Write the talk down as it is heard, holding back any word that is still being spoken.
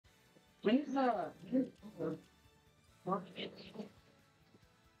Where's the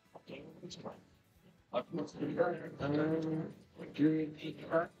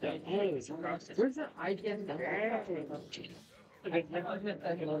IGN? Okay.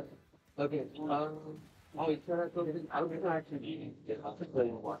 Oh, you trying to go to the outside to be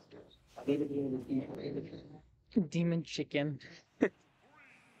Demon chicken.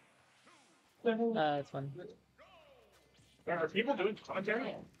 It's fun. Are people doing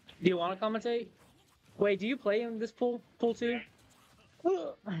commentary? Do you want to commentate? Wait, do you play in this pool too?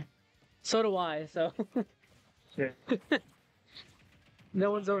 So do I. So Shit.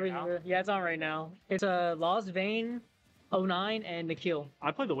 no one's over Now? here. Yeah, it's on right now. It's Lostvayne09 and Nikhil.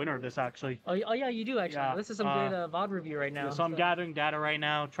 I played the winner of this actually. Oh, yeah, you do actually. Yeah, This is some good VOD review right now. So I'm gathering data right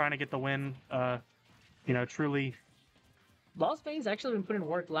now, trying to get the win. Truly. Lostvayne's actually been putting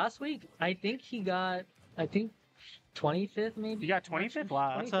work. Last week, I think he got 25th maybe. You got 25th?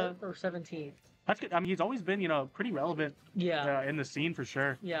 Wow, 25th or 17th. that's good. I mean, he's always been, pretty relevant. Yeah. In the scene for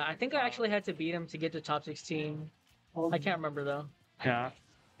sure. Yeah, I think I actually had to beat him to get to top 16. I can't remember though. Yeah.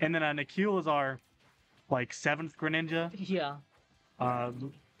 And then Nikhil is our 7th Greninja. Yeah.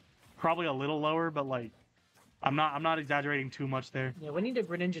 Probably a little lower, but I'm not exaggerating too much there. Yeah, we need a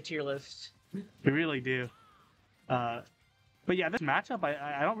Greninja tier list. We really do. But yeah, this matchup,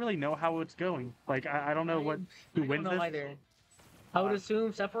 I don't really know how it's going. I don't know who wins I don't know this. either. I would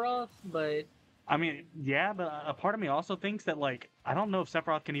assume Sephiroth, but I mean, yeah, but a part of me also thinks that I don't know if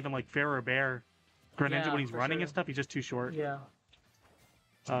Sephiroth can even fair or bear Greninja when he's for running sure. and stuff. He's just too short. yeah.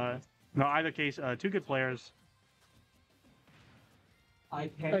 No, either case, two good players.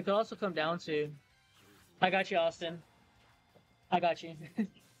 It could also come down to. I got you, Austin. I got you.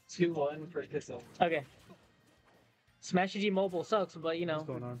 2-1 for Kissel. Okay. Smash G Mobile sucks, but What's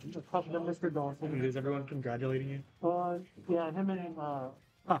going on? Mr. Dawson. Is everyone congratulating you? Yeah, him and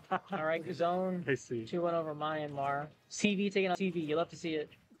Alright, Zone. I see. 2-1 over Myanmar. CV taking on CV. You love to see it.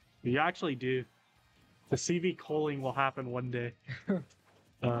 You actually do. The CV calling will happen one day.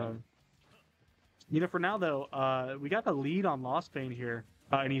 For now though, we got the lead on Lostvayne here,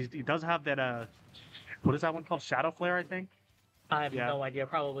 and he does have that what is that one called? Shadow Flare, I think. I have no idea.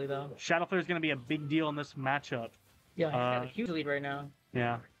 Probably though. Shadow Flare is going to be a big deal in this matchup. Yeah, he's got a huge lead right now.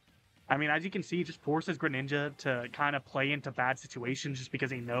 Yeah. I mean, as you can see, he just forces Greninja to kind of play into bad situations just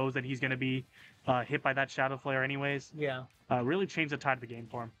because he knows that he's going to be hit by that Shadow Flare anyways. Yeah. Really changed the tide of the game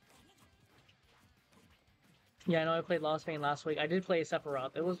for him. Yeah, I know I played Lostvayne last week. I did play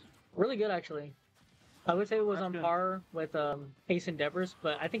Sephiroth. It was really good, actually. I would say it was That's on good. par with Ace Endeavors,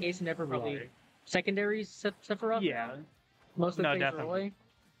 but I think Ace Endeavor probably Right. secondary Sephiroth. Yeah. Most of the No, plays definitely. are away.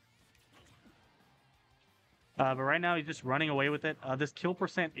 But right now he's just running away with it. This kill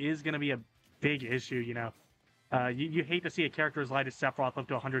percent is going to be a big issue, You hate to see a character as light as Sephiroth up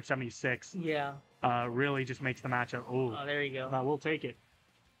to 176. Yeah. Really just makes the matchup. Oh, there you go. We'll take it.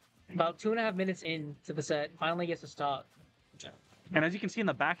 About 2.5 minutes into the set, finally gets a stop. And as you can see in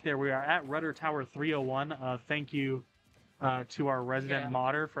the back there, we are at Rudder Tower 301. Thank you to our resident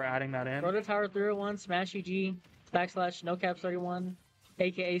modder for adding that in. Roto Tower 301, Smash UG, / Snowcaps31,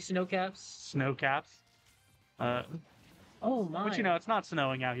 aka Snowcaps. Snowcaps. Oh my. But it's not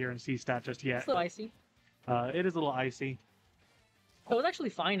snowing out here in C-Stat just yet. It's a little icy. It is a little icy. It was actually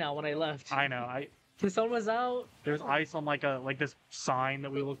fine now when I left. I know. The sun was out. There's ice on this sign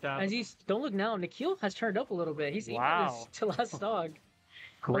that we looked at. As you don't look now, Nikhil has turned up a little bit. He's eating Wow. his last dog.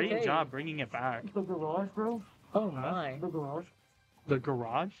 Great Okay. job bringing it back. the garage, bro. Oh my. The garage. The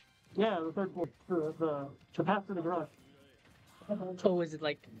garage? Yeah, the third floor. The path to the garage. Oh, is it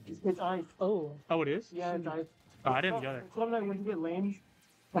like? It's ice. Oh. Oh, it is? Yeah, it's ice. Oh, I didn't go there. Some night when you get lanes,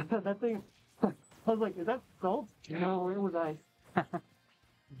 that thing. I was like, is that salt? No, it was ice.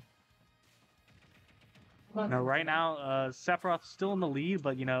 No, right now, Sephiroth's still in the lead,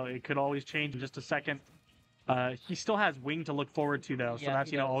 but it could always change in just a second. He still has Wing to look forward to though, so Yeah,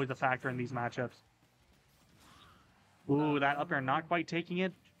 that's he does. always a factor in these matchups. Ooh, that up air not quite taking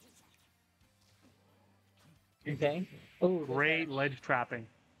it. Okay. Oh, Great ledge trapping.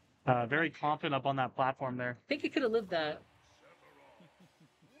 Very confident up on that platform there. I think he could have lived that.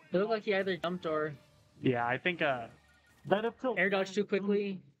 It looked like he either jumped or Yeah, I think That up tilt. air dodged too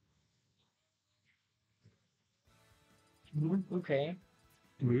quickly. Okay.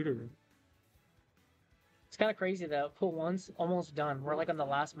 It's kind of crazy though. Pull one's almost done. We're like on the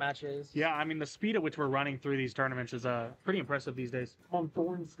last matches. Yeah, I mean the speed at which we're running through these tournaments is pretty impressive these days. On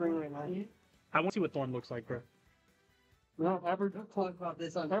Thorn string right now. I want to see what Thorn looks like, bro. No, average. Don't talk about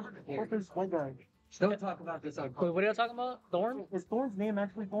this on Average. here. This white guy. Don't talk about this on Wait, what are you talking about? Thorn? Is Thorn's name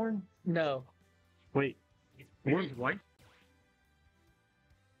actually Thorn? No. Wait, Thorn's white?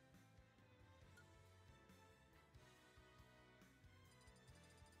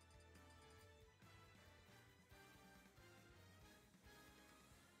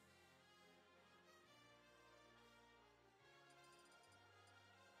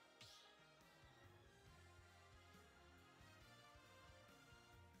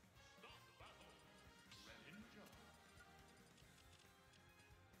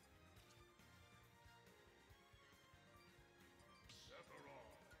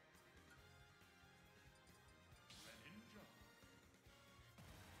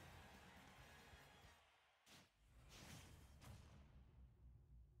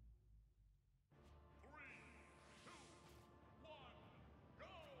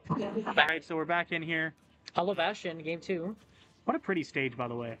 Alright, so we're back in here. Hollow Bastion, game 2. What a pretty stage, by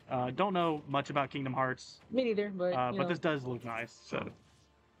the way. Don't know much about Kingdom Hearts, Me neither, but, you know, but this does look nice. So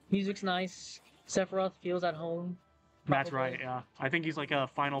music's nice. Sephiroth feels at home. that's Probably. right. Yeah, I think he's like a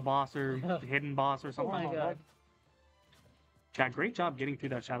final boss or hidden boss or Oh something. my god. Yeah, great job getting through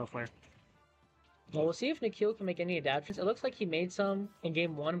that Shadow Flare. Well, we'll see if Nikhil can make any adaptations. It looks like he made some in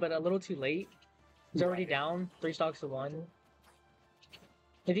game 1, but a little too late. He's already down 3 stocks to 1.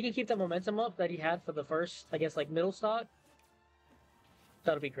 If he can keep that momentum up that he had for the first, I guess, like middle stock,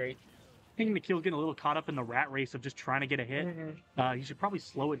 that'll be great. I think Nikhil's getting a little caught up in the rat race of just trying to get a hit. He should probably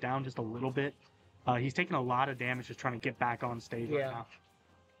slow it down just a little bit. He's taking a lot of damage just trying to get back on stage right now.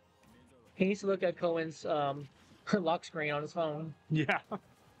 He needs to look at Cohen's lock screen on his phone. Yeah.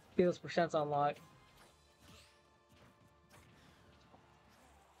 See those percents on lock.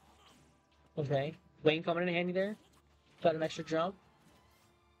 Okay. Wayne coming in handy there. Got an extra jump.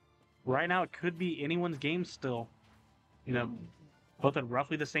 Right now, it could be anyone's game still. You know, both at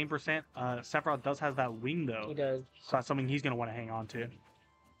roughly the same percent. Sephiroth does have that wing, though. He does. So that's something he's going to want to hang on to.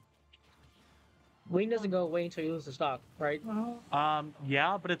 Wayne doesn't go away until you lose the stock, right?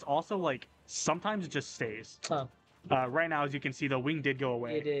 Yeah, but it's also like sometimes it just stays. Huh. Right now, as you can see, the wing did go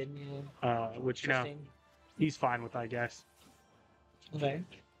away. It did, yeah. Which, you know, Interesting. he's fine with, I guess. Okay.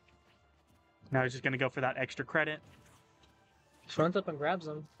 Now he's just going to go for that extra credit. Just runs up and grabs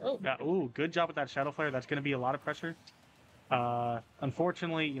him. Oh. Yeah, ooh, good job with that Shadow Flare. That's going to be a lot of pressure.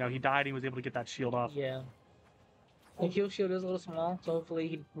 Unfortunately, you know, he died. He was able to get that shield off. Yeah. Nikhil's shield is a little small, so hopefully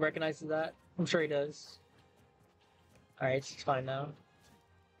he recognizes that. I'm sure he does. Alright, it's fine now.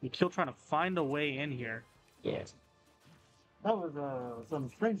 Nikhil trying to find a way in here. Yeah. That was some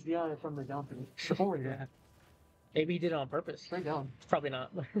strange DI from the down to forward. Yeah. Maybe he did it on purpose. Straight down. Probably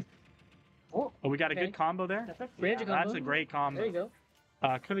not. Oh, Oh, we got a Okay. good combo there. Greninja combo. That's a great combo. There you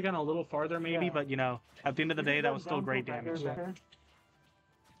go. Could have gone a little farther maybe, Yeah. but you know, at the end of the day, that was still great damage. Yeah.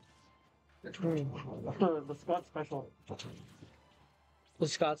 The Scott special. The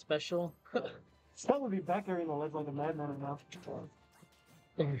Scott special. Scott would be back there in the legs like a madman now.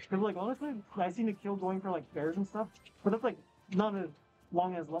 Because, like, honestly, I see Nikhil going for, like, bears and stuff, but that's, like, not as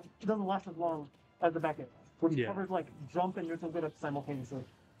long as, it doesn't last as long as the back end, which Yeah. covers, like, jump and neutral good simultaneously.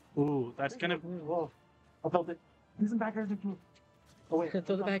 Ooh, that's gonna. Whoa. I felt it. Do some backers, Nikhil. Oh, wait.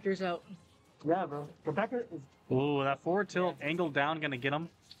 Throw the backers out. Yeah, bro. The backer is... Ooh, that forward tilt angle down gonna get him.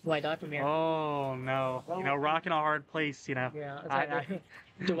 Why die from here? Oh no, you know, rocking a hard place. You know, Yeah. It's I- like,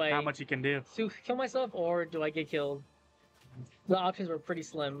 do I not much you can do. kill myself or do I get killed? The options were pretty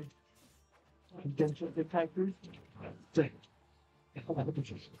slim. Genshin attackers.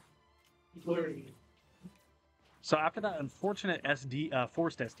 So after that unfortunate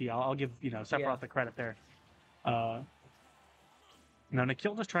forced SD, I'll give Sephiroth Yeah. the credit there.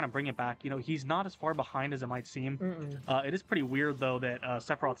 Nikhil just trying to bring it back. You know, he's not as far behind as it might seem. It is pretty weird though that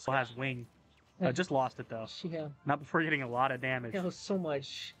Sephiroth still has wing. Just lost it though. Yeah. Not before getting a lot of damage. That was so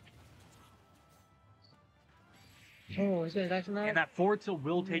much. Oh, he's gonna die from that? And that forward tilt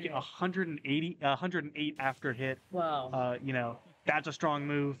will take it 108 after hit. Wow. You know, that's a strong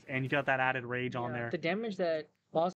move, and you got that added rage on Yeah, there. The damage that